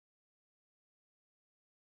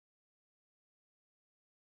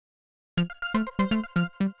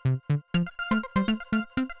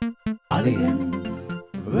Aliyan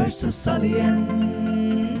VS Aliyan.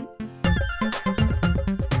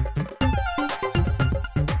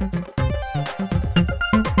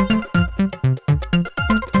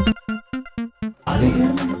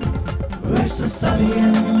 Aliyan VS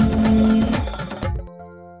Aliyan.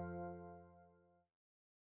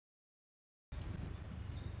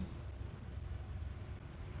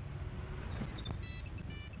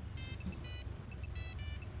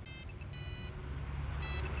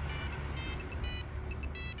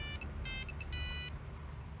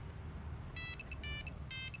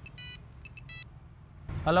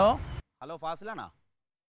 Hello hello ഫാസിലാണോ?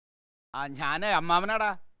 ഞാൻ അമ്മാവനാടാ.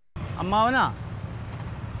 അമ്മാവനാ?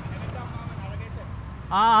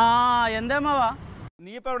 എന്താ അമ്മാവാ?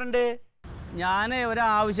 നീ ഇപ്പൊ എവിടെ ഉണ്ട്? ഞാൻ ഒരു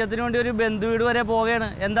ആവശ്യത്തിന് വേണ്ടി ഒരു ബന്ധു വീട് വരെ പോവുകയാണ്.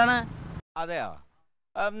 എന്താണ്? അതെയോ?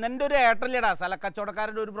 നിന്റെ ഒരു ഏട്ടല്ലേടാ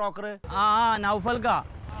സ്ഥലക്കച്ചവടക്കാരൻ്റെ ഒരു ബ്രോക്കർ? നൗഫൽക്കാ.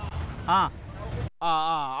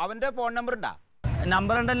 അവന്റെ ഫോൺ നമ്പർ ഉണ്ടാ?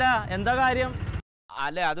 നമ്പർ ഉണ്ടല്ല. എന്താ കാര്യം?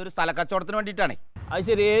 അല്ലേ, അതൊരു സ്ഥലക്കച്ചവടത്തിന് വേണ്ടിയിട്ടാണേ. അത്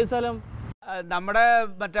ശരി. ഏത് സ്ഥലം? നമ്മുടെ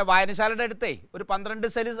മറ്റേ വായനശാലയുടെ അടുത്തേ ഒരു 12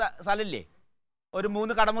 സെന്റ് സ്ഥലമില്ലേ, ഒരു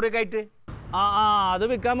 3 കടമുറിയൊക്കെ ആയിട്ട്. അത്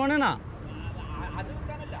വിൽക്കാൻ പോണേണാ?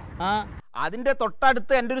 അതിന്റെ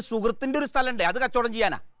തൊട്ടടുത്ത് എൻ്റെ ഒരു സുഹൃത്തിന്റെ ഒരു സ്ഥലമുണ്ട്, അത് കച്ചവടം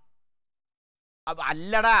ചെയ്യാനാ.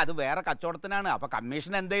 അല്ലടാ, അത് വേറെ കച്ചവടത്തിനാണ്. അപ്പൊ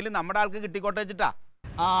കമ്മീഷൻ എന്തെങ്കിലും നമ്മുടെ ആൾക്ക് കിട്ടിക്കോട്ടെ വെച്ചിട്ടാ.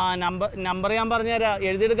 നമ്പർ ഞാൻ പറഞ്ഞുതരാം,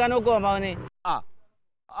 എഴുതിയെടുക്കാൻ നോക്കുവോ അമ്മാവന്?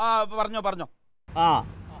 പറഞ്ഞോ.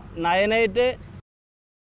 98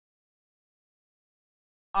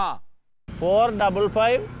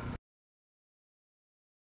 455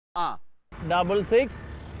 66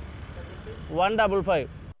 155.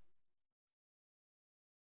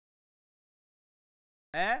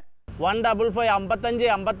 155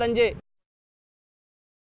 55.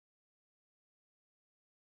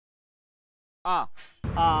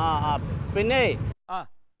 പിന്നെ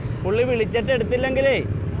പുള്ളി വിളിച്ചിട്ട് എടുത്തില്ലെങ്കിലേ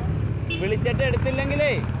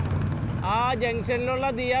ആ ജംഗ്ഷനിലുള്ള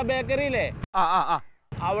ദിയ ബേക്കറിയില്ലേ,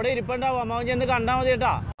 അവിടെ ഇരിപ്പുണ്ടാവും. അമ്മാവൻ ചെന്ന് കണ്ടാ മതി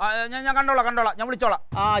കേട്ടാ. ഞാൻ കണ്ടോളാം, ഞാൻ വിളിച്ചോളാം.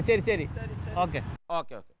 ശരി. ഓക്കെ.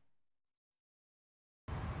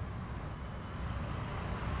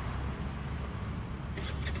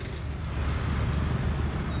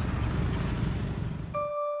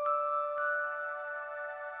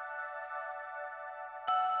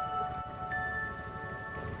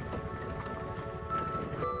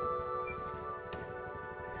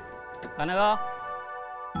 കനക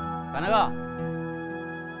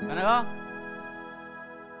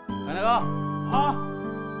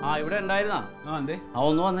ഇവിടെ ഉണ്ടായിരുന്നാ?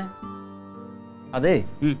 ഒന്ന് വന്നേ. അതെ,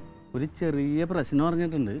 ഒരു ചെറിയ പ്രശ്നം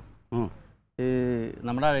പറഞ്ഞിട്ടുണ്ട്.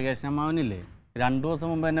 നമ്മുടെ അഴകേശൻ അമ്മാവനില്ലേ, 2 ദിവസം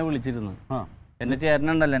മുമ്പ് എന്നെ വിളിച്ചിരുന്നു. എന്റെ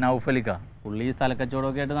ചേട്ടനുണ്ടല്ലേ നൗഫലിക്ക, പുള്ളി ഈ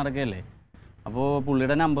സ്ഥലക്കച്ചവടമൊക്കെ ആയിട്ട് നടക്കുകയല്ലേ. അപ്പോൾ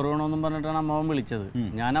പുള്ളിയുടെ നമ്പർ വേണമെന്നും പറഞ്ഞിട്ടാണ് അമ്മാവൻ വിളിച്ചത്.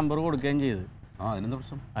 ഞാൻ നമ്പർ കൊടുക്കുകയും ചെയ്ത്.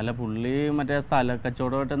 അല്ല, പുള്ളി മറ്റേ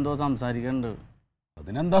സ്ഥലക്കച്ചവടമായിട്ട് എന്തോ സംസാരിക്കുന്നുണ്ട്.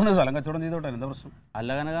 അതിനെന്താണ്? സ്ഥലം കച്ചവടം ചെയ്തോട്ടെ, എന്താ പ്രശ്നം? അല്ല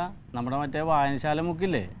കനക, നമ്മുടെ മറ്റേ വായനശാല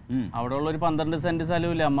മുക്കില്ലേ, അവിടെ ഉള്ള ഒരു 12 സെന്റ്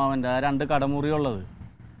സ്ഥലമില്ലേ അമ്മാവന്റെ, ആ 2 കടമുറി ഉള്ളത്,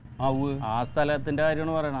 ആ സ്ഥലത്തിന്റെ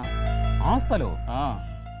കാര്യമാണ് പറയണ. ആ സ്ഥലമോ?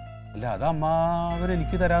 അല്ല, അത് അമ്മാവൻ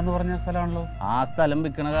എനിക്ക് തരാന്ന് പറഞ്ഞ സ്ഥലമാണല്ലോ. ആ സ്ഥലം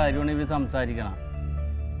വിൽക്കണ കാര്യമാണ് ഇവര് സംസാരിക്കണം.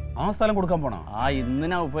 ആ സ്ഥലം കൊടുക്കാൻ പോണോ? ഇന്ന്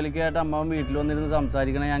നൗഫലിക്കായിട്ട് അമ്മാവൻ വീട്ടിൽ വന്നിരുന്ന്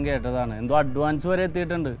സംസാരിക്കണ ഞാൻ കേട്ടതാണ്. എന്തോ അഡ്വാൻസ് വരെ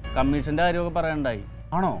എത്തിയിട്ടുണ്ട്. കമ്മീഷന്റെ കാര്യമൊക്കെ പറയണ്ടായി.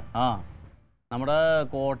 ആണോ? നമ്മുടെ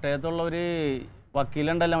കോട്ടയത്തുള്ള ഒരു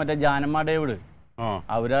വക്കീലുണ്ടല്ലോ, മറ്റേ ജാനമ്മ ഡേവിഡ്,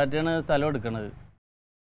 അവരായിട്ടാണ് സ്ഥലം എടുക്കണത്.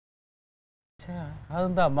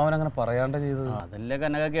 അതെന്താ അമ്മാവൻ അങ്ങനെ പറയാണ്ട് ചെയ്തത്? അതല്ലേ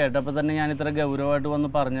കനക, കേട്ടപ്പോ തന്നെ ഞാൻ ഇത്ര ഗൗരവമായിട്ട് വന്ന്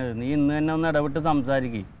പറഞ്ഞത്. നീ ഇന്ന് തന്നെ ഒന്ന് ഇടപെട്ട്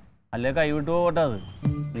സംസാരിക്കും, അല്ലെ കൈവിട്ട് പോകട്ടെ. അത്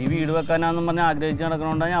നീ വീട് വെക്കാനാന്നും പറഞ്ഞ് ആഗ്രഹിച്ച്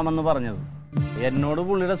നടക്കണോണ്ടാണ് ഞാൻ വന്ന് പറഞ്ഞത്. എന്നോട്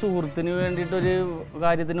പുള്ളിയുടെ സുഹൃത്തിന് വേണ്ടിയിട്ടൊരു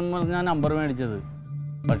കാര്യത്തിനും ഞാൻ നമ്പർ മേടിച്ചത്.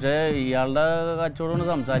 പക്ഷേ ഇയാളുടെ കച്ചവടമാണ്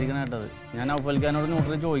സംസാരിക്കണ കേട്ടത്. ഞാൻ ഔഫൽഖാനോട്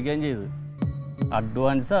ന്യൂട്രൽ ചോദിക്കുകയും ചെയ്തു.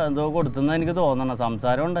 അഡ്വാൻസ് എന്തോ കൊടുത്തെന്ന് എനിക്ക് തോന്നണം.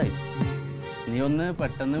 സംസാരം ഉണ്ടായി. നീ ഒന്ന്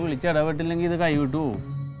പെട്ടെന്ന് വിളിച്ചിടപെട്ടില്ലെങ്കിൽ ഇത് കൈവിട്ടു പോവും.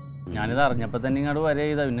 ഞാനിത് അറിഞ്ഞപ്പോൾ തന്നെ ഇങ്ങോട്ട് വരെ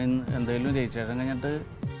ചെയ്താൽ പിന്നെ എന്തെങ്കിലും രജിസ്ട്രേഷൻ കഴിഞ്ഞിട്ട്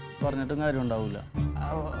പറഞ്ഞിട്ടും കാര്യം ഉണ്ടാവില്ല.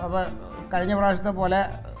 അപ്പോൾ കഴിഞ്ഞ പ്രാവശ്യത്തെ പോലെ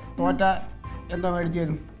തോറ്റ എന്തോ മേടിച്ചു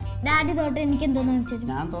തരും? ഡാഡി തോറ്റ എനിക്ക് എന്തോന്ന് വെച്ചത്?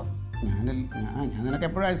 ഞാൻ നിനക്ക്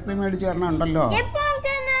എപ്പോഴും ഐസ്ക്രീം മേടിച്ച് തരണുണ്ടല്ലോ.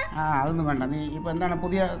 അതൊന്നും വേണ്ട. നീ ഇപ്പൊ എന്താണ്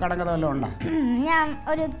പുതിയ കടങ്കഥ വല്ലതും ഉണ്ടോ? ഞാൻ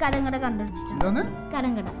ഒരു കടങ്കട കണ്ടുപിടിച്ചിട്ടുണ്ട്.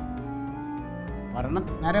 കടങ്കട പറഞ്ഞ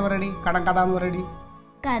നേരെ പറയടി. കടങ്കഥ എന്ന് പറയടി.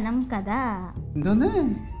 കടം കഥ എന്തോന്ന്?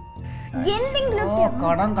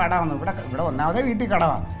 കടം കടവന്നു. ഇവിടെ ഒന്നാമതേ വീട്ടിൽ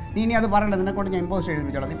കടവാ. നീ ഇനി അത് പറയണ്ട. നിന്നെ കൊണ്ട് ഞാൻ ഇമ്പോസ്റ്റ്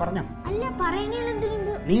എഴുതിപ്പിച്ചോളാം. നീ പറഞ്ഞോ.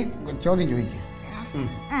 നീ ചോദ്യം ചോദിക്കും.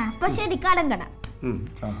 ശരി, കടങ്കട.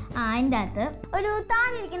 അതിൻ്റെ അകത്ത് ഒരു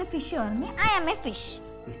താഴെയിരിക്കുന്ന ഫിഷ് പറഞ്ഞു I am a fish.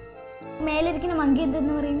 മേലിരിക്കുന്ന monkey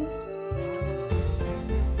എന്തെന്ന് പറയും?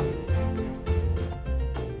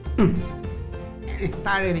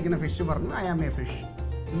 താഴെ ഇരിക്കുന്ന ഫിഷ് പറഞ്ഞു ഐ ആം എ ഫിഷ്.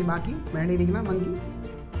 ഇനി ബാക്കി മേളിൽ ഇരിക്കുന്ന മങ്കി.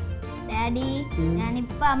 ഡാഡി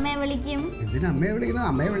ഞാനിപ്പോ അമ്മയെ വിളിക്കും. എന്തിനാ അമ്മയെ വിളിക്കുന്നത്?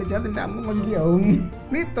 അമ്മയെ വിളിച്ചാൽ നിന്റെ അമ്മ മങ്കിയാവും.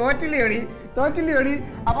 നീ തോറ്റില്ലേടി.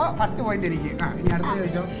 അപ്പൊ ഫസ്റ്റ് പോയിന്റ് എനിക്ക്. ഇനി അടുത്ത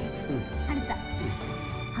ചോദിച്ചോ.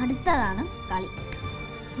 അടുത്തതാണ് കളി.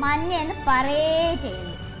 മഞ്ഞെന്ന് പറയേ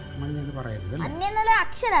ചെയ്യുന്നു. മഞ്ഞെന്ന് പറയരുത്. മഞ്ഞെന്നുള്ള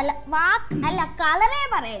അക്ഷരല്ല, വാക്ക് അല്ല, കളറേ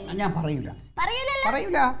പറയല്ലേ. ഞാൻ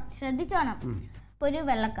പറയൂല. ശ്രദ്ധിച്ചോണം. ഇപ്പൊ ഒരു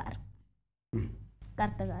വെള്ളക്കാർ,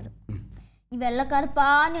 കറുത്ത കാർ. ഈ വെള്ളക്കാർ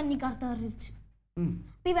പാഞ്ഞൊന്നി കറുത്ത കാർ തിരിച്ചു.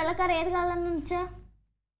 അപ്പൊ ഈ വെള്ളക്കാർ ഏത് കളറാണെന്ന് വെച്ചാ?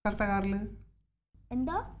 കറുത്ത കാറില്.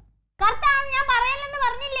 എന്തോ കറുത്താണെന്ന് ഞാൻ പറയലെന്ന്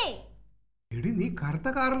പറഞ്ഞില്ലേ? എടി നീ കറുത്ത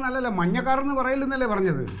കാറെന്നല്ലല്ലോ മഞ്ഞ കാറെന്ന് പറയലെന്നല്ലേ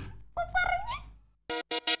പറഞ്ഞത്?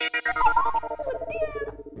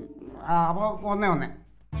 അപ്പൊ ഒന്നേ.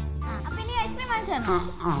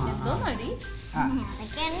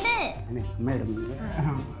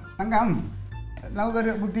 തങ്കം,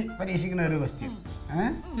 നമുക്കൊരു ബുദ്ധി പരീക്ഷിക്കുന്ന ഒരു ക്വസ്റ്റ്യൻ.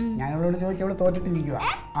 ഞാനിവളോട് ചോദിച്ചു, അവള് തോറ്റിട്ടിരിക്കുക.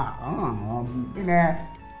 പിന്നെ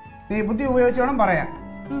നീ ബുദ്ധി ഉപയോഗിച്ചോണം പറയാൻ.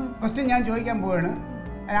 ക്വസ്റ്റ്യൻ ഞാൻ ചോദിക്കാൻ പോവാണ്.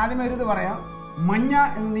 ആദ്യമേ ഒരു ഇത് പറയാം. മഞ്ഞ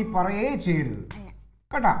എന്ന് നീ പറയേ ചെയ്യരുത്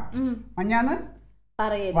കേട്ടാ. മഞ്ഞാന്ന്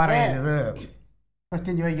പറയരുത്.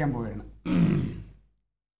 ക്വസ്റ്റ്യൻ ചോദിക്കാൻ പോവുകയാണ്.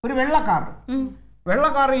 ഒരു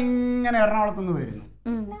വെള്ളക്കാർ ഇങ്ങനെ എറണാകുളത്ത് നിന്ന് വരുന്നു.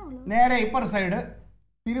 നേരെ ഇപ്പർ സൈഡ്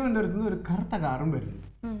തിരുവനന്തപുരത്ത് നിന്ന് ഒരു കറുത്ത കാറും വരുന്നു.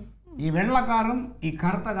 ഈ വെള്ളക്കാറും ഈ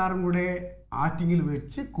കറുത്ത കാറും കൂടെ ആറ്റിങ്ങിൽ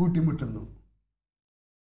വെച്ച് കൂട്ടിമുട്ടുന്നു.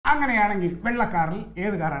 അങ്ങനെയാണെങ്കിൽ വെള്ളക്കാറിൽ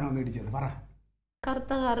ഏത് കാറാണ് ഒന്ന് ഇടിച്ചത്? പറ.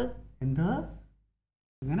 കറുത്ത കാറ്. എന്താ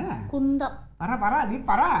അങ്ങനെ? കുന്തം. പറ നീ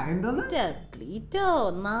പറ. എന്തോന്ന്?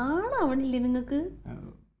 നാണാവണില്ലേ നിങ്ങക്ക്?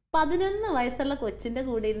 11 വയസ്സുള്ള കൊച്ചിന്റെ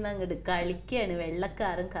കൂടെ ഇരുന്ന് അങ്ങോട്ട് കളിക്കാണ്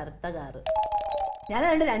വെള്ളക്കാരും കറുത്ത കാറ്. ഞാൻ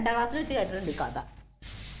അതുകൊണ്ട് 2ാം ക്ലാസ്സിൽ വെച്ച് കേട്ടിട്ടുണ്ട് കഥ.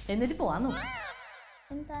 എന്നിട്ട് പോവാന്നു.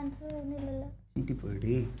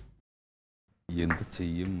 എന്ത്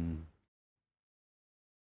ചെയ്യും?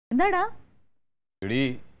 എന്താടാ എടി,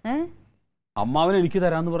 അമ്മാവൻ എനിക്ക്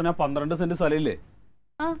തരാന്ന് പറഞ്ഞ 12 സെന്റ് സ്ഥലമില്ലേ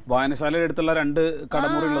വായനശാലയുടെ അടുത്തുള്ള 2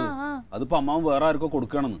 കടമുറി ഉള്ളത്, അതിപ്പോ അമ്മാവൻ വേറെ ആർക്കോ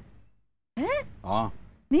കൊടുക്കണെന്ന്.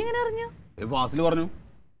 നീ എങ്ങനെ അറിഞ്ഞു? വാസില് പറഞ്ഞു.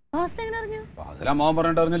 വാസിൽ അമ്മാവൻ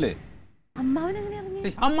പറഞ്ഞിട്ട് അറിഞ്ഞല്ലേ?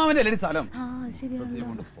 അമ്മാവന്റെ അല്ലേ സ്ഥലം?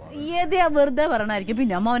 വെറുതെ പറഞ്ഞായിരിക്കും.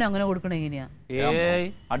 പിന്നെ അമ്മാവൻ അങ്ങനെ കൊടുക്കണ എങ്ങനെയാ?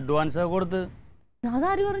 അഡ്വാൻസ് കൊടുത്ത്.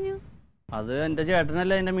 അതാര് പറഞ്ഞു? അത് എന്റെ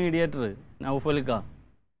ചേട്ടനല്ല, എന്റെ മീഡിയേറ്റർ നൗഫലിക്ക.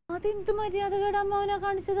 അതെന്ത് മര്യാദ അമ്മാവനാ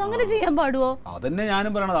കാണിച്ചത്? അങ്ങനെ ചെയ്യാൻ പാടുവോ? അതന്നെ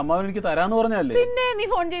ഞാനും പറയണത്. അമ്മാവൻ എനിക്ക് തരാന്ന് പറഞ്ഞല്ലേ. പിന്നെ നീ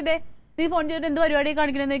ഫോൺ ചെയ്തിട്ട് എന്ത് പരിപാടി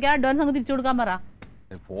കാണിക്കണെന്ന് ചോദിക്കാൻ അഡ്വാൻസ് അങ്ങ് തിരിച്ചു കൊടുക്കാൻ പറ.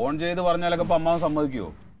 ഫോൺ ചെയ്ത് പറഞ്ഞാലൊക്കെ ഇപ്പൊ അമ്മാവൻ സമ്മതിക്കുവോ?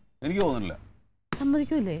 എനിക്ക് തോന്നുന്നില്ല.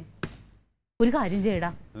 സമ്മതിക്കൂലേ? ഒരു കാര്യം ചെയ്യടാ,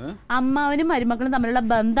 അമ്മാവനും മരുമക്കളും തമ്മിലുള്ള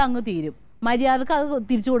ബന്ധം അങ്ങ് തീരും. മര്യാദക്ക് അത്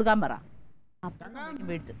തിരിച്ചു കൊടുക്കാൻ പറ.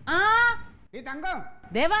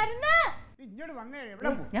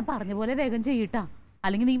 ഞാൻ പറഞ്ഞ പോലെ വേഗം ചെയ്യട്ടാ,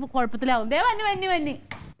 അല്ലെങ്കിൽ നീ കുഴപ്പത്തിലാവും.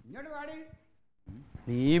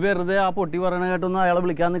 നീ വെറുതെ ആ പൊട്ടി പറയണ കേട്ടൊന്നും അയാളെ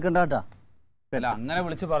വിളിക്കാൻ നിൽക്കണ്ടാട്ടാ. അങ്ങനെ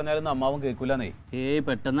വിളിച്ച് പറഞ്ഞാലൊന്നും അമ്മാവൻ കേൾക്കൂലെന്നേ.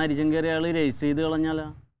 പെട്ടെന്ന് അരിശം കയറി അയാൾ രജിസ്റ്റർ ചെയ്ത് കളഞ്ഞാലാ?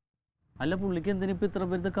 അല്ല, പുള്ളിക്ക് എന്തിനിപ്പോ ഇത്ര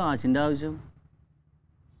പേരുത്തെ കാശിന്റെ ആവശ്യം?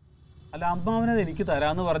 അല്ല, അമ്മാവനത് എനിക്ക്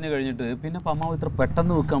തരാന്ന് പറഞ്ഞു കഴിഞ്ഞിട്ട് പിന്നെ അമ്മാവ് ഇത്ര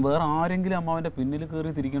പെട്ടെന്ന് വെക്കാൻ വേറെ ആരെങ്കിലും അമ്മാവന്റെ പിന്നിൽ കയറി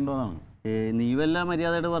തിരിക്കേണ്ടതാണ്. നീ വല്ല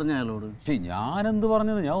മര്യാദയായിട്ട് പറഞ്ഞ അയാളോട്? ഞാൻ എന്ത്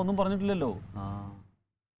പറഞ്ഞത്? ഞാൻ ഒന്നും പറഞ്ഞിട്ടില്ലല്ലോ.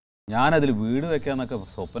 ഞാനതിൽ വീട് വെക്കാന്നൊക്കെ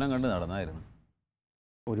സ്വപ്നം കണ്ട് നടന്നായിരുന്നു.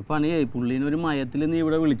 ഒരു പണിയായി, പുള്ളീനൊരു മയത്തിൽ നീ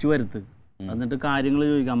ഇവിടെ വിളിച്ചു വരുത്ത്. എന്നിട്ട് കാര്യങ്ങൾ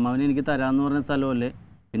ചോദിക്കാം. അമ്മാവന് എനിക്ക് തരാമെന്ന് പറഞ്ഞ സ്ഥലമല്ലേ,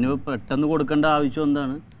 പിന്നെ പെട്ടെന്ന് കൊടുക്കേണ്ട ആവശ്യം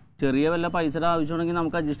എന്താണ്? ചെറിയ വല്ല പൈസയുടെ ആവശ്യമുണ്ടെങ്കിൽ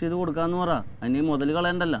നമുക്ക് അഡ്ജസ്റ്റ് ചെയ്ത് കൊടുക്കാമെന്ന് പറ. അതിന് മുതൽ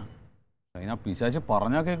കളയണ്ടല്ല. അതിനാ പിശാച്ച്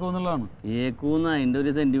പറഞ്ഞാൽ കേൾക്കുമെന്നുള്ളതാണ്. കേൾക്കൂന്ന് അതിൻ്റെ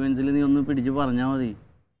ഒരു സെന്റിമെന്റ്സിൽ നീ ഒന്ന് പിടിച്ച് പറഞ്ഞാൽ മതി.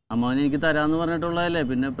 അമ്മാവന് എനിക്ക് തരാമെന്ന് പറഞ്ഞിട്ടുള്ളതല്ലേ,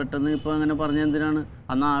 പിന്നെ പെട്ടെന്ന് ഇപ്പോൾ അങ്ങനെ പറഞ്ഞ എന്തിനാണ്?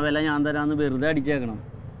 അന്ന് ആ വില ഞാൻ തരാമെന്ന് വെറുതെ അടിച്ചേക്കണം.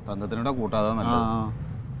 തങ്കത്തിനോടെ കൂട്ടാതെ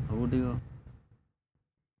കൂട്ടിക്കോ.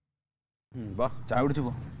 വാ, ചായ കുടിച്ചു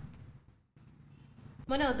പോ.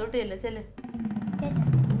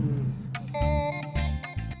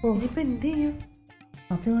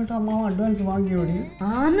 സത്യമായിട്ട് അമ്മാവ് അഡ്വാൻസ് വാങ്ങിയോടി?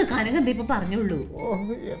 ആന്ന് കനക ഇപ്പൊ പറഞ്ഞുള്ളൂ.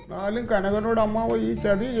 എന്നാലും കനകനോട് അമ്മാവ് ഈ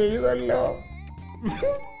ചതി ചെയ്തല്ലോ.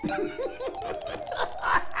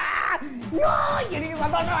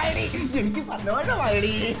 എനിക്ക്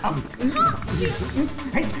സന്തോഷമായിടി.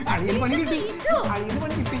 അളിയന് പണി കിട്ടി.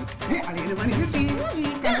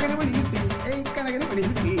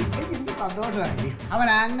 എനിക്ക് സന്തോഷമായി. അവൻ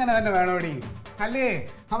അങ്ങനെ തന്നെ വേണോടി. അല്ലേ,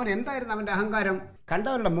 അവൻ എന്തായിരുന്നു അവന്റെ അഹങ്കാരം?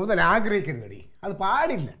 കണ്ടവരുടെ മുതൽ ആഗ്രഹിക്കുന്നടി, അത്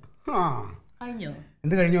പാടില്ല.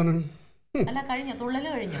 എന്ത് കഴിഞ്ഞോന്ന്?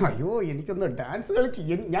 അയ്യോ, എനിക്കൊന്ന് ഡാൻസ് കളിച്ച്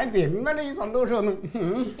ഞാൻ എങ്ങനെ ഈ സന്തോഷം ഒന്നും.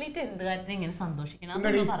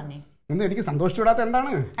 എനിക്ക് സന്തോഷിച്ചിടാത്ത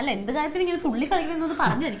എന്താണ്?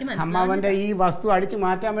 അമ്മാവന്റെ ഈ വസ്തു അടിച്ചു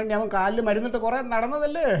മാറ്റാൻ വേണ്ടി അവൻ കാലിൽ മരുന്നിട്ട് കുറെ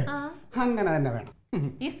നടന്നതല്ലേ, അങ്ങനെ തന്നെ വേണം.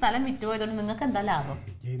 ഈ സ്ഥലം വിറ്റുപോയതുകൊണ്ട് നിങ്ങൾക്ക് എന്താ ലാഭം?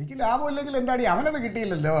 എനിക്ക് ലാഭമില്ലെങ്കിൽ എന്താടി, അവനത്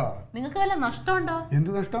കിട്ടിയില്ലല്ലോ. നിങ്ങൾക്ക് വല്ല നഷ്ടമുണ്ടോ?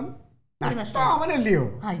 എന്ത് നഷ്ടം? നഷ്ടം അവനല്ലയോ?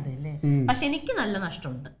 ഇതല്ലേ, പക്ഷെ എനിക്ക് നല്ല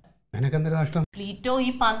നഷ്ടമുണ്ട്. നിനക്കെന്തൊരു നഷ്ടം? ക്ലീറ്റോ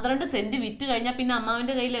ഈ 12 സെന്റ് വിറ്റ് കഴിഞ്ഞാൽ പിന്നെ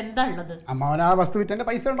അമ്മാവന്റെ കയ്യിൽ എന്താ ഉള്ളത്? അമ്മാവൻ ആ വസ്തു വിറ്റന്റെ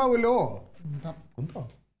പൈസ ഉണ്ടാവുമല്ലോ.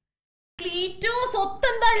 ക്ലീറ്റോ സ്വത്ത്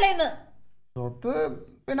എന്താ ഉള്ളേന്ന്? സ്വത്ത്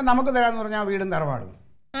പിന്നെ നമുക്ക് തരാന്ന് പറഞ്ഞാൽ വീടും തറവാടും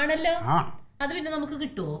ആണല്ലോ. അത് പിന്നെ നമുക്ക്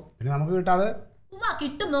കിട്ടുവോ? പിന്നെ നമുക്ക് കിട്ടാതെ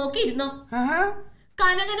കിട്ടും, നോക്കിയിരുന്നോ.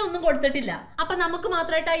 കനകനൊന്നും കൊടുത്തിട്ടില്ല, അപ്പൊ നമുക്ക്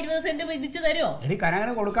മാത്രമായിട്ട് 20 സെന്റ് വിധിച്ചു തരുമോ? എടി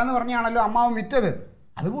കനകന് കൊടുക്കാന്ന് പറഞ്ഞാണല്ലോ അമ്മാവൻ വിറ്റത്,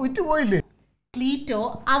 അത് വിറ്റ് പോയില്ലേ? ക്ലീറ്റോ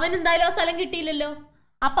അവൻ എന്തായാലും ആ സ്ഥലം കിട്ടിയില്ലല്ലോ.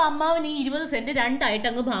 അപ്പൊ അമ്മാവൻ ഈ 20 സെന്റ് രണ്ടായിട്ട്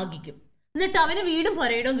അങ്ങ് ഭാഗിക്കും. എന്നിട്ട് അവന് വീടും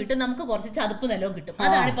പുരയിടവും കിട്ടും, നമുക്ക് കുറച്ച് ചതുപ്പ് നിലവും കിട്ടും.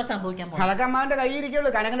 അതാണ് ഇപ്പൊ സംഭവിക്കാൻ പോകുന്നത്. അതൊക്കെ അമ്മാവന്റെ കൈ ഇരിക്കുള്ളൂ.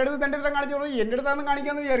 കനകന്റെ അടുത്ത് തന്റെ കാണിച്ചോളൂ, എന്റെ അടുത്താന്ന്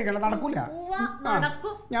കാണിക്കാന്ന് വിചാരിക്കണം. നടക്കൂല,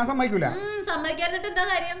 നടക്കും. ഞാൻ സമ്മതിക്കൂല. സമ്മതിക്കാതിട്ട് എന്താ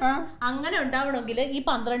കാര്യം? അങ്ങനെ ഉണ്ടാവണമെങ്കിൽ ഈ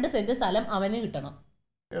 12 സെന്റ് സ്ഥലം അവന് കിട്ടണം.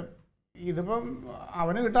 ഇതിപ്പം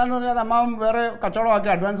അവന് കിട്ടാന്ന് പറഞ്ഞാൽ അമ്മാവൻ വേറെ കച്ചവടമാക്കി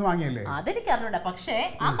അഡ്വാൻസ് വാങ്ങിയല്ലേ? അതെനിക്ക് അറിഞ്ഞൂടാ, പക്ഷേ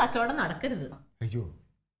ആ കച്ചവടം നടക്കരുത്. അയ്യോ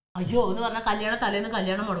അയ്യോ എന്ന് പറഞ്ഞാൽ കല്യാണം തലേന്ന്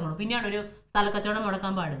കല്യാണം മുടങ്ങണം, പിന്നെയാണ് ഒരു സ്ഥല കച്ചവടം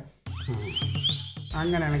മുടക്കാൻ പാട്.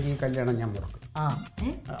 അങ്ങനെയാണെങ്കിൽ ഈ കല്യാണം ഞാൻ മുടക്കും.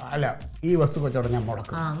 അല്ല, ഈ വസ്തു കച്ചവടം ഞാൻ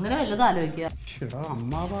മുടക്കും. അങ്ങനെ വല്ലതും ആലോചിക്കുക.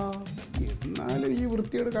 അമ്മാവാ, എന്നാലും ഈ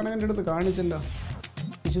വൃത്തിയോട് കനകന്റെ അടുത്ത് കാണിച്ചല്ലോ,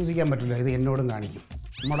 വിശ്വസിക്കാൻ പറ്റില്ല. ഇത് എന്നോടും കാണിക്കും,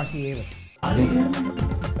 മുടക്കിയേ പറ്റും. Aliyan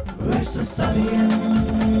vs Aliyan.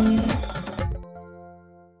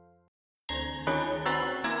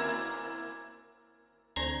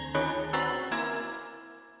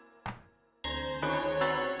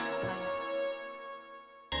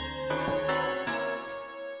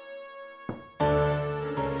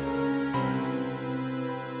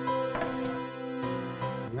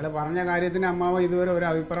 നിങ്ങൾ പറഞ്ഞ കാര്യത്തിന് അമ്മാവ ഇതുവരെ ഒരു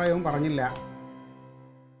അഭിപ്രായവും പറഞ്ഞില്ല.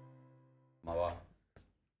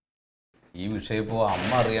 ഈ വിഷയം ഇപ്പോൾ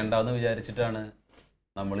അമ്മ അറിയണ്ടെന്ന് വിചാരിച്ചിട്ടാണ്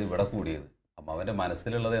നമ്മൾ ഇവിടെ കൂടിയത്. അമ്മാവൻ്റെ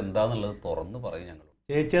മനസ്സിലുള്ളത് എന്താന്നുള്ളത് തുറന്ന് പറയും. ഞങ്ങൾ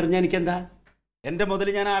ചേച്ചി അറിഞ്ഞാൽ എനിക്കെന്താ? എൻ്റെ മുതൽ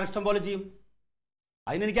ഞാൻ ആരിഷ്ടം പോലെ ചെയ്യും.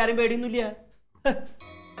 അതിനെനിക്ക് ആരും പേടിയൊന്നുമില്ല.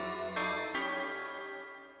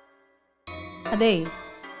 അതെ,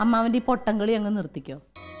 അമ്മാവൻ്റെ ഈ പൊട്ടംകളി അങ്ങ് നിർത്തിക്കോ.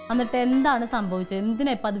 എന്നിട്ട് എന്താണ് സംഭവിച്ചത്,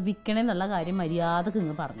 എന്തിനാ ഇപ്പം അത് വിൽക്കണേന്നുള്ള കാര്യം മര്യാദക്ക്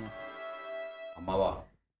ഇങ്ങ് പറഞ്ഞു. അമ്മാവാ,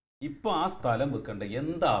 ഇപ്പൊ ആ സ്ഥലം വെക്കേണ്ട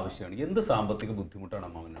എന്താവശ്യമാണ്, എന്ത് സാമ്പത്തിക ബുദ്ധിമുട്ടാണ്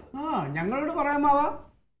അമ്മാവനുള്ളത്? ഞങ്ങളോട് പറയാമാവാ.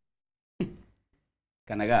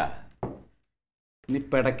 കനക, നീ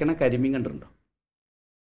പിടക്കണ കരിമീൻ കണ്ടിട്ടുണ്ടോ?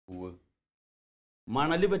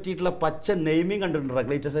 മണല് പറ്റിയിട്ടുള്ള പച്ച നെയ്മീൻ കണ്ടിട്ടുണ്ടോ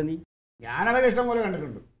ക്ലീറ്റസ്? ഞാനതൊക്കെ ഇഷ്ടം പോലെ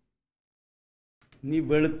കണ്ടിട്ടുണ്ട്. നീ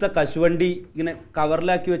വെളുത്ത കശുവണ്ടി ഇങ്ങനെ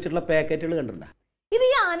കവറിലാക്കി വെച്ചിട്ടുള്ള പാക്കറ്റുകൾ കണ്ടിട്ടുണ്ടോ? ഇത്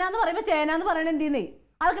ഈ ആനാന്ന് പറയുമ്പോ ചേനാന്ന് പറയണ എന്തിന്നേ?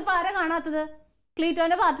 അതൊക്കെ ഇപ്പൊ ആരാ കാണാത്തത്?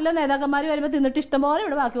 ക്ലീറ്റോന്റെ പാർട്ടിലെ നേതാക്കന്മാർ വരുമ്പോ തിന്നിട്ട് ഇഷ്ടംപോലെ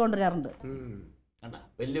ഇവിടെ ബാക്കി കൊണ്ടുവരാറുണ്ട്.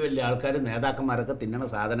 വലിയ വലിയ ആൾക്കാർ നേതാക്കന്മാരൊക്കെ തിന്നണ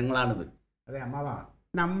സാധനങ്ങളാണിത്. അതെ അമ്മാവാ,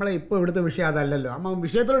 നമ്മളെ ഇപ്പൊ ഇവിടുത്തെ വിഷയം അതല്ലല്ലോ. അമ്മാവൻ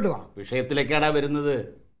വിഷയത്തിലോട്ട് വാ. വിഷയത്തിലേക്കാടാ വരുന്നത്.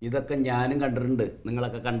 ഇതൊക്കെ ഞാനും കണ്ടിട്ടുണ്ട്,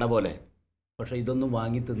 നിങ്ങളൊക്കെ കണ്ട പോലെ. പക്ഷെ ഇതൊന്നും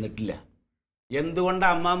വാങ്ങി തിന്നിട്ടില്ല.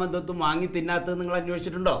 എന്തുകൊണ്ടാണ് അമ്മാമ ഇതൊന്നും വാങ്ങി തിന്നാത്തത് നിങ്ങൾ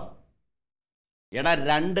അന്വേഷിച്ചിട്ടുണ്ടോ? എടാ,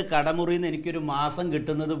 2 കടമുറിന്ന് എനിക്കൊരു മാസം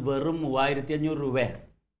കിട്ടുന്നത് വെറും 3500 രൂപയാണ്.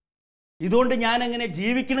 ഇതുകൊണ്ട് ഞാൻ എങ്ങനെ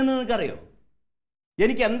ജീവിക്കണമെന്ന് നിങ്ങൾക്കറിയോ?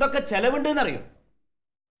 എനിക്ക് എന്തൊക്കെ ചെലവുണ്ടെന്നറിയോ?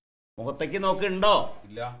 മുഖത്തേക്ക് നോക്കുന്നുണ്ടോ?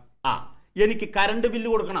 ഇല്ല. എനിക്ക് കറണ്ട് ബില്ല്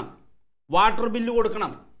കൊടുക്കണം, വാട്ടർ ബില്ല്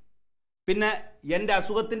കൊടുക്കണം, പിന്നെ എൻ്റെ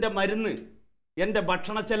അസുഖത്തിൻ്റെ മരുന്ന്, എൻ്റെ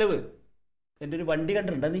ഭക്ഷണ ചെലവ്. എൻ്റെ ഒരു വണ്ടി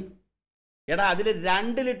കണ്ടിട്ടുണ്ടോ നീ? എടാ, അതിൽ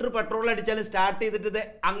 2 ലിറ്റർ പെട്രോൾ അടിച്ചാലും സ്റ്റാർട്ട് ചെയ്തിട്ട് ഇത്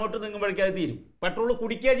അങ്ങോട്ട് നീങ്ങുമ്പോഴേക്കും അത് തീരും. പെട്രോൾ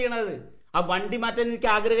കുടിക്കുക ചെയ്യണത്. ആ വണ്ടി മാറ്റാൻ എനിക്ക്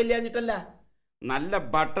ആഗ്രഹമില്ലാഞ്ഞിട്ടല്ല. നല്ല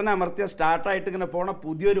ബട്ടൺ അമർത്തിയ സ്റ്റാർട്ടായിട്ട് ഇങ്ങനെ പോണ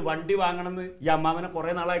പുതിയൊരു വണ്ടി വാങ്ങണമെന്ന് ഈ അമ്മാവനെ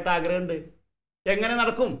കുറേ നാളായിട്ട് ആഗ്രഹമുണ്ട്. എങ്ങനെ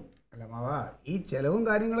നടക്കും? അല്ല മാവാ, ഈ ചെലവും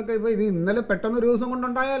കാര്യങ്ങളൊക്കെ ഇപ്പൊ ഇത് ഇന്നലെ പെട്ടെന്ന് ഒരു ദിവസം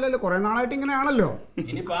കൊണ്ടുണ്ടായാലല്ലോ, കുറെ നാളായിട്ട് ഇങ്ങനെയാണല്ലോ.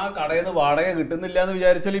 ഇനിയിപ്പോ ആ കടയിൽ നിന്ന് വാടക കിട്ടുന്നില്ല എന്ന്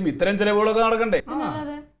വിചാരിച്ചാലും ഇത്തരം ചെലവുകളൊക്കെ നടക്കണ്ടേ?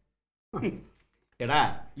 എടാ,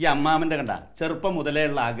 ഈ അമ്മാവൻ്റെ കണ്ട ചെറുപ്പം മുതലേ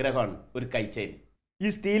ഉള്ള ആഗ്രഹമാണ് ഒരു കൈച്ചെയിൻ. ഈ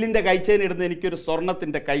സ്റ്റീലിന്റെ കൈച്ചെയിൻ ഇടുന്ന എനിക്കൊരു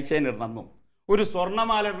സ്വർണത്തിന്റെ കൈച്ചെയിൻ ഇടണമെന്നും ഒരു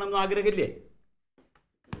സ്വർണ്ണമാല ഇടണമെന്നും ആഗ്രഹമില്ലേ?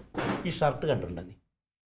 ഈ ഷർട്ട് കണ്ടിട്ടുണ്ടോ നീ?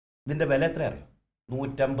 ഇതിന്റെ വില എത്ര അറിയോ?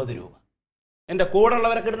 150 രൂപ. എൻ്റെ കൂടെ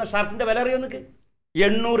ഉള്ളവരൊക്കെ ഇടുന്ന ഷർട്ടിന്റെ വില അറിയോ നിനക്ക്?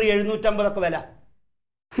 800, 750 വില.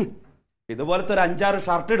 ഇതുപോലത്തെ ഒരു 5-6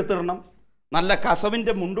 ഷർട്ട് എടുത്തിടണം, നല്ല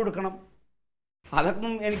കസവിൻ്റെ മുണ്ടെടുക്കണം.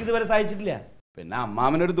 അതൊന്നും എനിക്കിതുവരെ സഹിച്ചിട്ടില്ല. പിന്നെ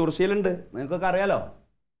അമ്മാവനൊരു ദുർശീലുണ്ട്, നിങ്ങൾക്കൊക്കെ അറിയാലോ.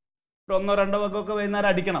 1-2 വകമൊക്കെ വൈകുന്നേരം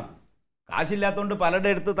അടിക്കണം. കാശില്ലാത്തതുകൊണ്ട്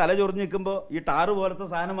പലരുടെ അടുത്ത് തല ചൊറിഞ്ഞ് നിൽക്കുമ്പോൾ ഈ ടാറ് പോലത്തെ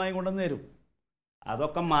സാധനമായി കൊണ്ടുവന്ന് തരും.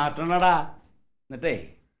 അതൊക്കെ മാറ്റണടാ. എന്നിട്ടേ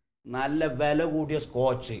നല്ല വില കൂടിയ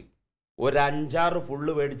സ്കോച്ച് ഒരു 5-6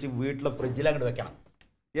 ഫുള്ള് മേടിച്ച് വീട്ടിലെ ഫ്രിഡ്ജിൽ അങ്ങോട്ട് വെക്കണം.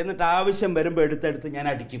 എന്നിട്ട് ആവശ്യം വരുമ്പോൾ എടുത്തെടുത്ത് ഞാൻ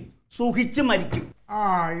അടിക്കും, സുഖിച്ച് മരിക്കും.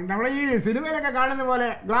 നമ്മളെ ഈ സിനിമയിലൊക്കെ കാണുന്ന പോലെ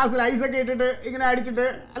ഗ്ലാസ്സിൽ ഐസൊക്കെ ഇട്ടിട്ട് ഇങ്ങനെ അടിച്ചിട്ട്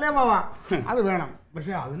അല്ലേ അമ്മാവ? അത് വേണം.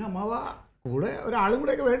 പക്ഷെ അതിന് അമ്മാവ കൂടെ ഒരാളും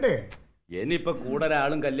കൂടെ ഒക്കെ വേണ്ടേ? ഇനിയിപ്പോ കൂടെ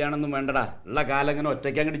ഒരാളും കല്യാണം ഒന്നും വേണ്ടടാ. ഉള്ള കാലം ഇങ്ങനെ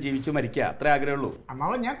ഒറ്റയ്ക്ക് അങ്ങോട്ട് ജീവിച്ചു മരിക്കുക, അത്രേ ആഗ്രഹമുള്ളൂ.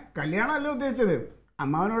 അമ്മാവൻ ഞാൻ കല്യാണമല്ല ഉദ്ദേശിച്ചത്.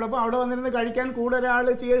 അമ്മാവനോടൊപ്പം അവിടെ വന്നിരുന്ന് കഴിക്കാൻ കൂടെ ഒരാൾ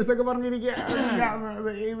ചിയേഴ്സൊക്കെ പറഞ്ഞിരിക്കുക.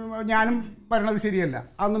 ഞാനും പറയണത് ശരിയല്ല,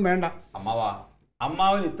 അതൊന്നും വേണ്ട.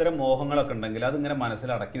 അമ്മാവൻ ഇത്തരം മോഹങ്ങളൊക്കെ ഉണ്ടെങ്കിൽ അതിങ്ങനെ മനസ്സിൽ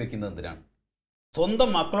അടക്കി വെക്കുന്നത് എന്തിനാണ്? സ്വന്തം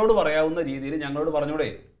മക്കളോട് പറയാവുന്ന രീതിയിൽ ഞങ്ങളോട് പറഞ്ഞൂടെ?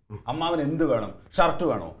 അമ്മാവൻ എന്ത് വേണം? ഷർട്ട്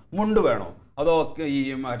വേണോ, മുണ്ട് വേണോ, അതോ ഈ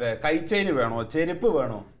മറ്റേ കൈച്ചെയിന് വേണോ, ചെരുപ്പ്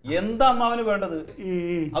വേണോ, എന്താ അമ്മാവന് വേണ്ടത്?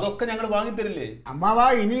 അതൊക്കെ ഞങ്ങൾ വാങ്ങിത്തരില്ലേ? അമ്മാവാ,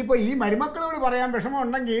 ഇനിയിപ്പോ ഈ മരുമക്കളോട് പറയാൻ വിഷമം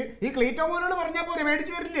ഉണ്ടെങ്കിൽ ഈ ക്ലീറ്റോമോനോട് പറഞ്ഞാൽ പോരെ,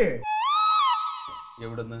 മേടിച്ചു തരില്ലേ?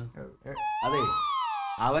 എവിടുന്ന്? അതെ,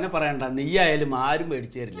 അവനെ പറയണ്ട, നീ ആയാലും ആരും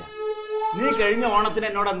മേടിച്ചു തരില്ല. നീ കഴിഞ്ഞ ഓണത്തിന്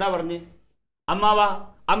എന്നോട് എന്താ പറഞ്ഞ്?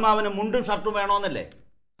 അമ്മാവന് മുണ്ടും ഷർട്ടും വേണോന്നല്ലേ?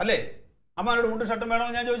 അല്ലേ? അമ്മാവനോട് മുണ്ടും ഷർട്ടും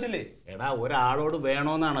വേണോന്ന് ഞാൻ ചോദിച്ചില്ലേ? എടാ, ഒരാളോട്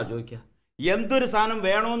വേണോന്നാണോ ചോദിക്കുക? എന്തൊരു സാധനം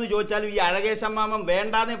വേണോന്ന് ചോദിച്ചാലും ഈ അഴകേശമ്മാമൻ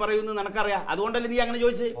വേണ്ടാന്നേ പറയുന്നു നിനക്കറിയാം. അതുകൊണ്ടല്ലേ നീ അങ്ങനെ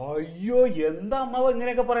ചോദിച്ചേ? അയ്യോ, എന്താ അമ്മാവ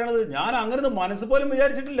ഇങ്ങനെയൊക്കെ പറയണത്? ഞാൻ അങ്ങനെ മനസ്സ് പോലും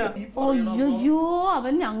വിചാരിച്ചിട്ടില്ല. അയ്യോ,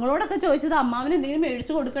 അവൻ ഞങ്ങളോടൊക്കെ ചോദിച്ചത് അമ്മാവന് എന്തെങ്കിലും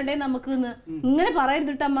മേടിച്ചു കൊടുക്കണ്ടേ നമുക്ക്. ഇങ്ങനെ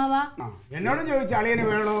പറയരുതിട്ട് അമ്മാവ. എന്നോട് ചോദിച്ചു അളിയന്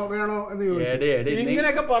വേണോ വേണോ എന്ന് ചോദിച്ചു.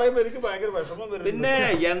 ഇങ്ങനെയൊക്കെ പറയുമ്പോ എനിക്ക് ഭയങ്കര വിഷമം വരും. പിന്നെ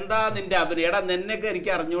എന്താ നിന്റെ എടാ, നിന്നൊക്കെ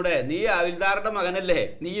എനിക്ക് അറിഞ്ഞൂടെ? നീ അവിൽദാരുടെ മകനല്ലേ,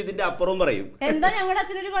 നീ ഇതിന്റെ അപ്പുറവും പറയും. എന്താ ഞങ്ങളുടെ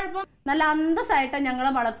അച്ഛനൊരു കുഴപ്പം? നല്ല അന്തസ്സായിട്ടാ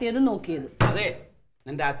ഞങ്ങളെ വളർത്തിയതും നോക്കിയത്. അതെ,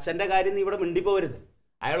 നിന്റെ അച്ഛന്റെ കാര്യം നീ ഇവിടെ മിണ്ടിപ്പോവരുത്.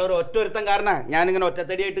 അയാൾ ഒരു ഒറ്റൊരുത്തൻ കാരണ ഞാനിങ്ങനെ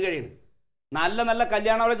ഒറ്റത്തടിയായിട്ട് കഴിയുന്നു. നല്ല നല്ല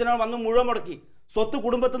കല്യാണാലോചന വന്ന് മുഴുവൻ മുടക്കി, സ്വത്ത്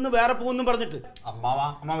കുടുംബത്തിൽ നിന്ന് വേറെ പോകുന്നു പറഞ്ഞിട്ട്.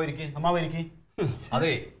 അമ്മാവരിക്ക്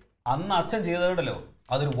അതെ, അന്ന് അച്ഛൻ ചെയ്തതുണ്ടല്ലോ,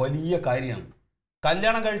 അതൊരു വലിയ കാര്യമാണ്.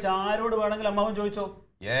 കല്യാണം കഴിച്ച ആരോട് വേണമെങ്കിലും അമ്മാവൻ ചോദിച്ചോ,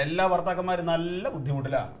 എല്ലാ ഭർത്താക്കന്മാരും നല്ല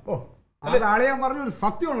ബുദ്ധിമുട്ടില്ല. ആളെയാൻ പറഞ്ഞൊരു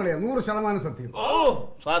സത്യമാണല്ലേ, 100% സത്യം. ഓ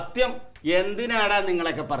സത്യം. എന്തിനാടാ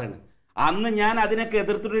നിങ്ങളൊക്കെ പറയണത്? അന്ന് ഞാൻ അതിനൊക്കെ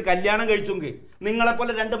എതിർത്തിട്ടൊരു കല്യാണം കഴിച്ചെങ്കിൽ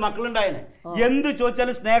നിങ്ങളെപ്പോലെ 2 മക്കളുണ്ടായേനെ. എന്ത്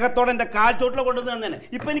ചോദിച്ചാലും സ്നേഹത്തോടെ എന്റെ കാൽച്ചോട്ടിലെ കൊണ്ടുവന്ന് തന്നേനെ.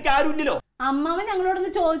 ഇപ്പൊ എനിക്ക് ആരും ഇല്ലല്ലോ. അമ്മാവൻ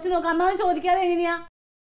ഞങ്ങളോടൊന്ന് ചോദിച്ചു നോക്കാം. അമ്മാവൻ ചോദിക്കാതെ എങ്ങനെയാ?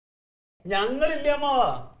 ഞങ്ങളില്ല അമ്മാവാ.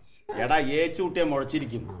 എടാ, ഏച്ചൂട്ടിയെ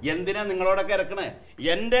മുഴച്ചിരിക്കും. എന്തിനാ നിങ്ങളോടൊക്കെ ഇറക്കണേ?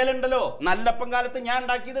 എന്റെ ഉണ്ടല്ലോ, നല്ലപ്പം കാലത്ത് ഞാൻ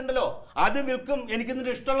ഉണ്ടാക്കിയതുണ്ടല്ലോ, അത് വിൽക്കും. എനിക്ക്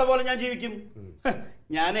എന്നിട്ട് ഇഷ്ടമുള്ള പോലെ ഞാൻ ജീവിക്കും.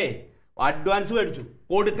 ഞാനേ അഡ്വാൻസ് മേടിച്ചു,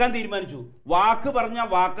 കൊടുക്കാൻ തീരുമാനിച്ചു. വാക്ക് പറഞ്ഞ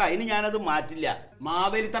വാക്കാ, ഇനി ഞാനത് മാറ്റില്ല.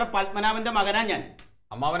 മാവേലിത്തറ പത്മനാഭന്റെ മകനാ ഞാൻ.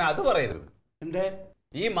 അമ്മാവൻ അത് പറയരുത്. എന്തേ?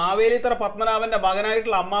 ഈ മാവേലിത്തറ പത്മനാഭന്റെ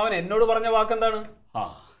മകനായിട്ടുള്ള അമ്മാവൻ എന്നോട് പറഞ്ഞ വാക്കെന്താണ്?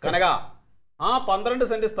 കനക, ആ 12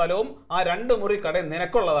 സെന്റ് സ്ഥലവും ആ 2 മുറി കടയും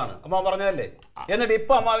നിനക്കുള്ളതാണ് അമ്മാവൻ പറഞ്ഞതല്ലേ? എന്നിട്ട്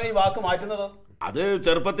ഇപ്പൊ അമ്മാവൻ ഈ വാക്ക് മാറ്റുന്നതോ? അത്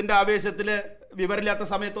ചെറുപ്പത്തിന്റെ ആവേശത്തില് വിവരമില്ലാത്ത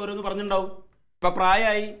സമയത്ത് ഓരോന്ന് പറഞ്ഞിട്ടുണ്ടാവും. ഇപ്പൊ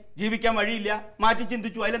പ്രായമായി, ജീവിക്കാൻ വഴിയില്ല, മാറ്റി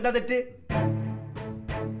ചിന്തിച്ചു. അതിലെന്താ തെറ്റ്?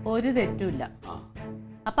 ഒരു തെറ്റുമില്ല.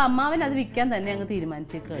 അപ്പൊ അമ്മാവൻ അത് വിൽക്കാൻ തന്നെ അങ്ങ്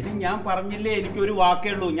തീരുമാനിച്ചേക്കും. ഞാൻ പറഞ്ഞില്ലേ, എനിക്കൊരു വാക്കേ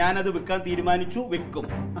ഉള്ളൂ. ഞാനത് വിൽക്കാൻ തീരുമാനിച്ചു, വിൽക്കും.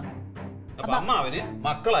 അപ്പൊ അമ്മാവന്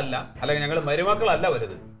മക്കളല്ല, അല്ലെങ്കിൽ ഞങ്ങൾ മരുമക്കളല്ല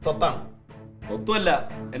വലുത്, സ്വത്താണ്. സ്വത്തുമല്ല,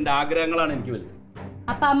 എന്റെ ആഗ്രഹങ്ങളാണ് എനിക്ക് വലുത്.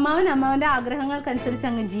 അപ്പൊ അമ്മാവന്റെ ആഗ്രഹങ്ങൾക്കനുസരിച്ച്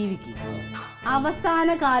അങ്ങ് ജീവിക്കും. അവസാന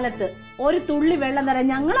കാലത്ത് ഒരു തുള്ളി വെള്ളം തരാൻ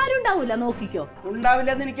ഞങ്ങളാരും ഉണ്ടാവൂല, നോക്കിക്കോ.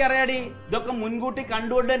 ഉണ്ടാവില്ലെന്ന് എനിക്കറിയാടി. ഇതൊക്കെ മുൻകൂട്ടി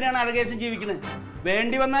കണ്ടുകൊണ്ട് തന്നെയാണ് അഴകേശൻ ജീവിക്കുന്നത്.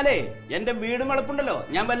 വേണ്ടി വന്നാലേ എന്റെ വീടും വളപ്പുണ്ടല്ലോ,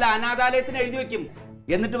 ഞാൻ വല്ല അനാഥാലയത്തിന് എഴുതി വെക്കും.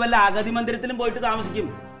 എന്നിട്ട് വല്ല അഗതി മന്ദിരത്തിലും പോയിട്ട് താമസിക്കും.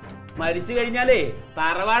 മരിച്ചു കഴിഞ്ഞാലേ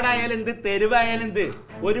തറവാടായാലും എന്ത്, തെരുവായാലും എന്ത്,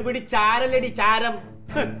 ഒരു പിടി ചാരലടി ചാരം.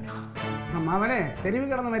 അമ്മാവനെ തെരുവിൽ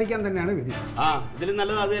കിടന്ന് മരിക്കാൻ തന്നെയാണ് വിധി. ഇതിലും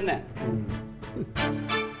നല്ലത് അത് തന്നെ.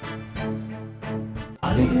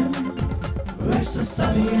 Aliyan vs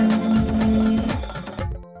Aliyan.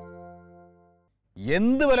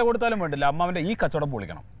 എന്ത് വില കൊടുത്താലും വേണ്ടില്ല, അമ്മാവന്റെ ഈ കച്ചവടം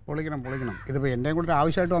പൊളിക്കണം. ഇതിപ്പോ എന്റെ കൂടെ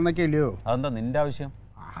ആവശ്യമായിട്ട് വന്നൊക്കെ ഇല്ലയോ? അതെന്താ നിന്റെ ആവശ്യം?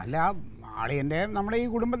 അല്ല, ആളിയന്റെ നമ്മുടെ ഈ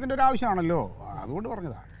കുടുംബത്തിന്റെ ഒരു ആവശ്യമാണല്ലോ, അതുകൊണ്ട്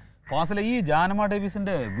പറഞ്ഞതാ. ഫാസില, ഈ ജാനമ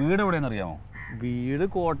ഡേവിസിന്റെ വീട് എവിടെയെന്ന് അറിയാമോ? വീട്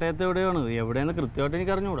കോട്ടയത്ത് എവിടെയാണ്, എവിടെയെന്ന് കൃത്യമായിട്ട്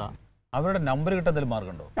എനിക്ക് അറിഞ്ഞൂടാ. അവരുടെ നമ്പർ കിട്ടാൻ എന്തെങ്കിലും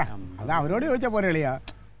മാർഗമുണ്ടോ? അത് അവരോട് ചോദിച്ചാൽ പോലെ എളിയാ.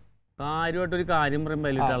 കാര്യമായിട്ടൊരു കാര്യം പറയുമ്പോൾ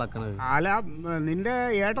അതിലിട്ട് അളക്കണത്. അല്ല, നിന്റെ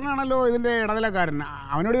ഏട്ടനാണല്ലോ ഇതിന്റെ ഇടനിലക്കാരൻ,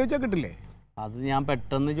 അവനോട് ചോദിച്ചാൽ കിട്ടില്ലേ? അത് ഞാൻ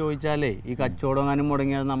പെട്ടെന്ന് ചോദിച്ചാലേ ഈ കച്ചവടം എങ്ങാനും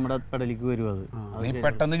മുടങ്ങിയത് നമ്മുടെ പെടലിക്ക് വരും. അത് നീ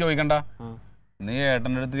പെട്ടെന്ന് ചോദിക്കണ്ട. നീ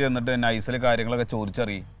ഏട്ടൻ്റെ അടുത്ത് ചെന്നിട്ട് നൈസിലെ കാര്യങ്ങളൊക്കെ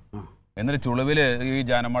ചോദിച്ചറിയും. എന്നിട്ട് ചുളിവില് ഈ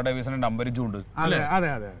ജാനമ ഡേവിസിന്റെ നമ്പർ ചൂണ്ട്.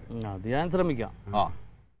 അത് ഞാൻ ശ്രമിക്കാം.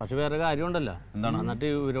 പക്ഷെ വേറെ കാര്യമുണ്ടല്ലോ. എന്താണ്? എന്നിട്ട്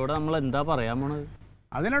ഇവരോട് നമ്മൾ എന്താ പറയാൻ പോണത്?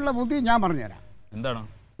 അതിനുള്ള ബുദ്ധി ഞാൻ പറഞ്ഞുതരാം. എന്താണ്?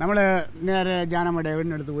 നമ്മൾ നേരെ ജാനമ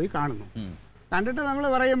ഡേവിഡിൻ്റെ അടുത്ത് പോയി കാണുന്നു. കണ്ടിട്ട് നമ്മൾ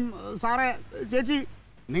പറയും, സാറേ, ചേച്ചി,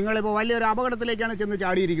 നിങ്ങളിപ്പോൾ വലിയൊരു അപകടത്തിലേക്കാണ് ചെന്ന്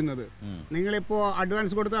ചാടിയിരിക്കുന്നത്. നിങ്ങളിപ്പോൾ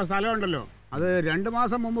അഡ്വാൻസ് കൊടുത്ത സ്ഥലമുണ്ടല്ലോ, അത് 2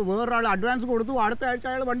 മാസം മുമ്പ് വേറൊരാൾ അഡ്വാൻസ് കൊടുത്തു, അടുത്ത ആഴ്ച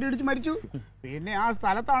അയാൾ വണ്ടി ഇടിച്ച് മരിച്ചു. പിന്നെ ആ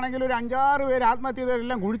സ്ഥലത്താണെങ്കിൽ ഒരു 5-6 പേര് ആത്മഹത്യ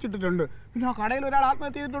ചെയ്തവരെല്ലാം കുഴിച്ചിട്ടിട്ടുണ്ട്. പിന്നെ ആ കടയിൽ ഒരാൾ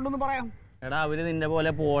ആത്മഹത്യ ചെയ്തിട്ടുണ്ടെന്ന് പറയാം. എടാ, അവര് നിന്റെ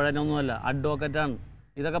പോലെ പോഴനൊന്നുമല്ല, അഡ്വക്കറ്റാണ്.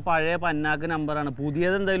 ഇതൊക്കെ പഴയ പന്നാക്ക് നമ്പറാണ്.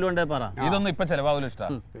 പുതിയത് എന്തെങ്കിലും ഉണ്ടേ പറ. ഇതൊന്നും ഇപ്പൊ ചെലവാവില്ല.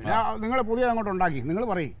 ഇഷ്ടം നിങ്ങൾ പുതിയത് അങ്ങോട്ട് ഉണ്ടാക്കി, നിങ്ങൾ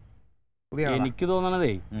പറയും. എനിക്ക്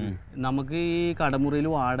തോന്നണതേ നമുക്ക് ഈ കടമുറിയിൽ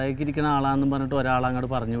വാടകയ്ക്ക് ഇരിക്കുന്ന ആളാന്ന് പറഞ്ഞിട്ട് ഒരാളങ്ങോട്ട്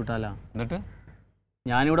പറഞ്ഞു വിട്ടാലാ. എന്നിട്ട്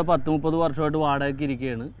ഞാനിവിടെ 10-30 വർഷമായിട്ട് വാടകയ്ക്ക്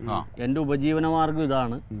ഇരിക്കുകയാണ്. എൻ്റെ ഉപജീവന മാർഗം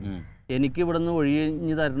ഇതാണ്. എനിക്ക് ഇവിടെ നിന്ന്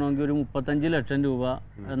ഒഴിഞ്ഞു തരണമെങ്കിൽ ഒരു 35 ലക്ഷം രൂപ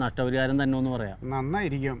നഷ്ടപരിഹാരം തന്നെ എന്ന് പറയാം.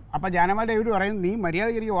 നന്നായിരിക്കും. അപ്പൊ ജാനമാരുടെ എവിടെ പറയും നീ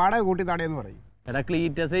മര്യാദയ്ക്ക് വാടക കൂട്ടി താടേന്ന് പറയും. എടാ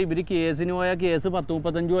ക്ലീറ്റസേ, ഇവര് കേസിന് പോയാൽ കേസ്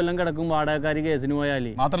 10-35 കൊല്ലം കിടക്കും. വാടകക്കാർ കേസിന്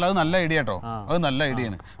പോയാലേ. മാത്രമല്ല അത് നല്ല ഐഡിയ കേട്ടോ, അത് നല്ല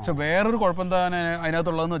ഐഡിയ ആണ്. പക്ഷെ വേറൊരു കുഴപ്പം എന്താ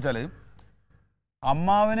അതിനകത്തുള്ളതെന്ന് വെച്ചാൽ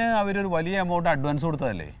അമ്മാവന് അവരൊരു വലിയ എമൗണ്ട് അഡ്വാൻസ്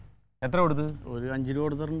കൊടുത്തതല്ലേ? എത്ര കൊടുത്ത്? ഒരു 5 രൂപ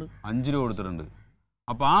കൊടുത്തിട്ടുണ്ട്. 5 രൂപ കൊടുത്തിട്ടുണ്ട്.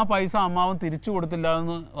 അപ്പോൾ ആ പൈസ അമ്മാവൻ തിരിച്ചു കൊടുത്തില്ല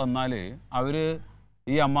എന്ന് വന്നാൽ അവർ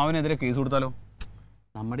ഈ അമ്മാവനെതിരെ കേസ് കൊടുത്താലോ?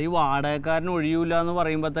 നമ്മുടെ ഈ വാടകക്കാരന് ഒഴിയൂല എന്ന്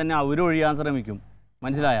പറയുമ്പോൾ തന്നെ അവരൊഴിയാൻ ശ്രമിക്കും.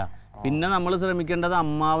 മനസ്സിലായ? പിന്നെ നമ്മൾ ശ്രമിക്കേണ്ടത്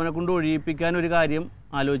അമ്മാവനെ കൊണ്ട് ഒഴിയിപ്പിക്കാൻ ഒരു കാര്യം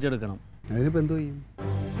ആലോചിച്ചെടുക്കണം.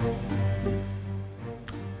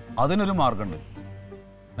 അതിനൊരു മാർഗമുണ്ട്.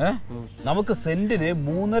 നമുക്ക് സെന്റിന്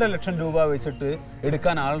 3.5 ലക്ഷം രൂപ വെച്ചിട്ട്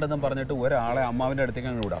എടുക്കാൻ ആളുണ്ടെന്ന് പറഞ്ഞിട്ട് ഒരാളെ അമ്മാവിന്റെ അടുത്തേക്ക്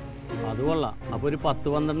അങ്ങ് വിടാം. അത് കൊള്ളാം. അപ്പൊ ഒരു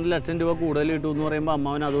 10-12 ലക്ഷം രൂപ കൂടുതൽ കിട്ടും എന്ന് പറയുമ്പോൾ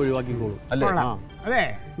അമ്മാവൻ അത് ഒഴിവാക്കിക്കോളും അല്ലേ? അതെ,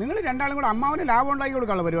 നിങ്ങൾ രണ്ടാളും കൂടെ അമ്മാവന് ലാഭം ഉണ്ടാക്കി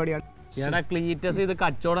കൊടുക്കാനുള്ള പരിപാടിയാണ്. എടാ ക്ലീറ്റസ്, ഇത്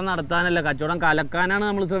കച്ചവടം നടത്താനല്ല, കച്ചവടം കലക്കാനാണ്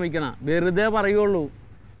നമ്മൾ ശ്രമിക്കണം. വെറുതെ പറയുള്ളൂ.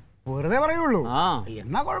 വെറുതെ പറയുള്ളൂ.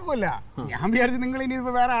 എന്നാ കുഴപ്പമില്ല. ഞാൻ വിചാരിച്ചു നിങ്ങൾ ഇനി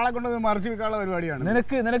ഇപ്പൊ വേറെ ആളെ കൊണ്ട് മറിച്ച് വെക്കാനുള്ള പരിപാടിയാണ്.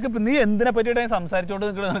 നിനക്ക് നീ എന്തിനെ പറ്റിയിട്ട് സംസാരിച്ചോണ്ട്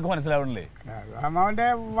നിനക്ക് മനസ്സിലാവണില്ലേ? അമ്മാവന്റെ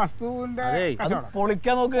വസ്തുവിന്റെ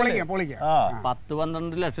പൊളിക്കാൻ നോക്കുക.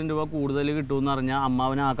 10-12 ലക്ഷം രൂപ കൂടുതൽ കിട്ടുമെന്ന് പറഞ്ഞാൽ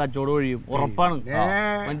അമ്മാവന് ആ കച്ചവടം ഒഴിയും. ഉറപ്പാണ്.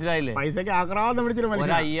 മനസ്സിലായില്ലേ? പൈസക്ക് ആക്രാന്തം പിടിച്ചിട്ട്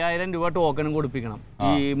ഒരു 5000 രൂപ ടോക്കണും കൊടുപ്പിക്കണം.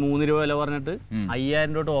 ഈ 3 രൂപ വില പറഞ്ഞിട്ട്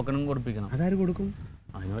 5000 രൂപ ടോക്കണും കൊടുപ്പിക്കണം. അതാര് കൊടുക്കും?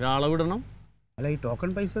 അതിനൊരാളെ വിടണം. അല്ല, ഈ ടോക്കൺ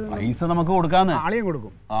പൈസ നമുക്ക് കൊടുക്കാന്ന് ആളെയും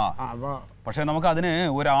കൊടുക്കും. പക്ഷെ നമുക്ക് അതിന്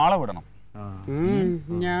ഒരാളെ വിടണം.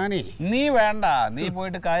 നീ വേണ്ട, നീ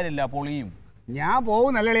പോയിട്ട് കാര്യമില്ല, പൊളിയും. ഞാൻ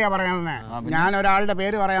പോകുന്നല്ലേയാ പറയാന്നെ. ഞാൻ ഒരാളുടെ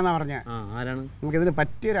പേര് പറയാന്നാ പറഞ്ഞ. ആരാണ്? നമുക്ക് ഇതിന്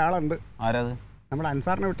പറ്റിയ ഒരാളുണ്ട്. ആരാത്? നമ്മുടെ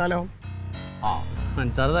അൻസാറിനെ വിട്ടാലോ?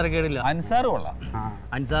 അൻസാർ തിരക്കേടില്ല. അൻസാർ കൊള്ളാം.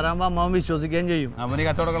 അൻസാറാകുമ്പോ അമ്മാവൻ വിശ്വസിക്കുകയും ചെയ്യും. അവന്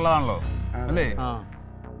കച്ചവടമുള്ളതാണല്ലോ അല്ലേ?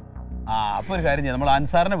 അപ്പൊ ഒരു കാര്യം ചെയ്യാം, നമ്മൾ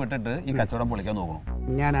അൻസാറിനെ വിട്ടിട്ട് ഈ കച്ചവടം പൊളിക്കാൻ നോക്കണം.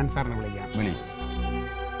 ഞാൻ അൻസാറിനെ വിളിക്കാം. വിളി.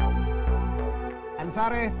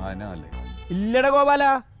 അൻസാറേ. ഇല്ലടാ ഗോപാല,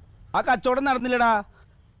 ആ കച്ചവടം നടന്നില്ലടാ.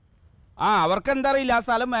 അവർക്ക് എന്താ അറിയില്ല, ആ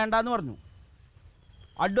സ്ഥലം വേണ്ടാന്ന് പറഞ്ഞു.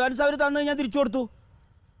 അഡ്വാൻസ് അവർ തന്നു കഴിഞ്ഞാൽ തിരിച്ചു കൊടുത്തു.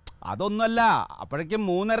 അതൊന്നുമല്ല, അപ്പോഴേക്കും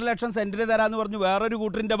 3.5 ലക്ഷം സെന്റിന് തരാന്ന് പറഞ്ഞു വേറൊരു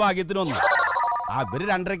കൂട്ടറിന്റെ ഭാഗ്യത്തിനൊന്നും. ഇവര്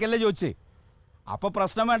 2.5 ചോദിച്ചേ. അപ്പൊ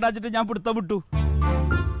പ്രശ്നം വേണ്ടാച്ചിട്ട് ഞാൻ പിടുത്തം വിട്ടു.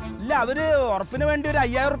 ഇല്ല, അവര് ഉറപ്പിന് വേണ്ടി ഒരു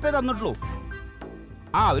 5000 റുപ്യ തന്നിട്ടുള്ളൂ.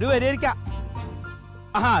 അവര് വരിക.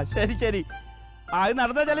 ശരി. അത്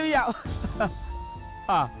നടന്ന ചെലവിയാ.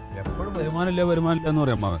 എപ്പോഴും വരുമാനമില്ല എന്ന്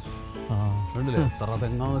പറയാം അമ്മാവൻ.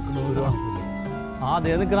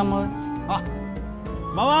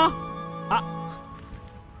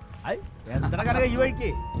 ഈ വഴിക്ക്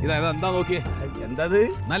ഇതെന്താ നോക്കിയേ? എന്തത്?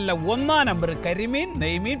 നല്ല 1-ാം നമ്പർ കരിമീൻ,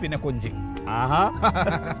 നെയ്മീൻ, പിന്നെ കൊഞ്ച്.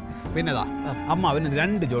 പിന്നെതാ അമ്മാവന്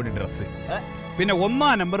 2 ജോഡി ഡ്രസ്. പിന്നെ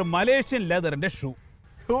 1-ാം നമ്പർ മലേഷ്യൻ ലെതറിന്റെ ഷൂ.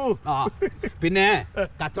 പിന്നെ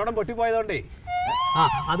കച്ചവടം പൊട്ടിപ്പോയതുകൊണ്ടേ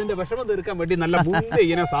അതിന്റെ വിഷമം തീർക്കാൻ വേണ്ടി നല്ല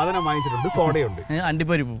ഇങ്ങനെ സാധനം വാങ്ങിച്ചിട്ടുണ്ട്. സോഡയുണ്ട്,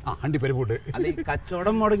 അണ്ടിപ്പരിപ്പുണ്ട്. അല്ല, ഈ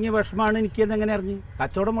കച്ചവടം മുടങ്ങിയ വിഷമാണ് എനിക്ക് എങ്ങനെ അറിഞ്ഞു?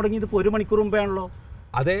 കച്ചവടം മുടങ്ങിയത് ഇപ്പൊ 1 മണിക്കൂർ മുമ്പേ ആണല്ലോ.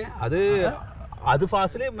 അതെ, അത്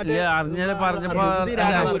ഫാസില്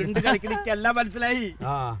എല്ലാം മനസ്സിലായി.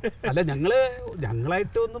 അല്ല,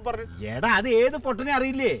 ഞങ്ങളായിട്ട് ഒന്നും പറഞ്ഞു. എടാ, അത് ഏത് പൊട്ടനെ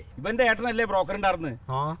അറിയില്ലേ? ഇവന്റെ ഏട്ടനല്ലേ ബ്രോക്കർ ഉണ്ടായിരുന്നു.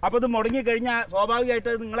 അപ്പൊ ഇത് മുടങ്ങി കഴിഞ്ഞാൽ സ്വാഭാവികമായിട്ട്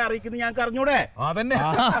നിങ്ങളെ അറിയിക്കുന്നത് ഞങ്ങൾക്ക് അറിഞ്ഞൂടെ? അതന്നെ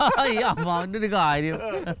അമ്മാവന്റെ ഒരു കാര്യം.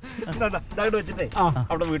 ഇതങ്ങോട്ട് വെച്ചിട്ടേ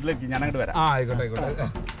അവിടെ വീട്ടിലേക്ക് ഞാൻ അങ്ങോട്ട് വരാം. ആയിക്കോട്ടെ.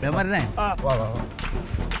 പറഞ്ഞേ.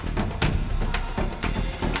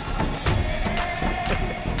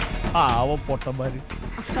 അവൻ പൊട്ടന്മാര്.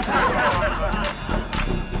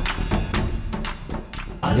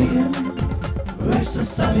 Aliyan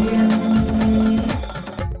vs Aliyan.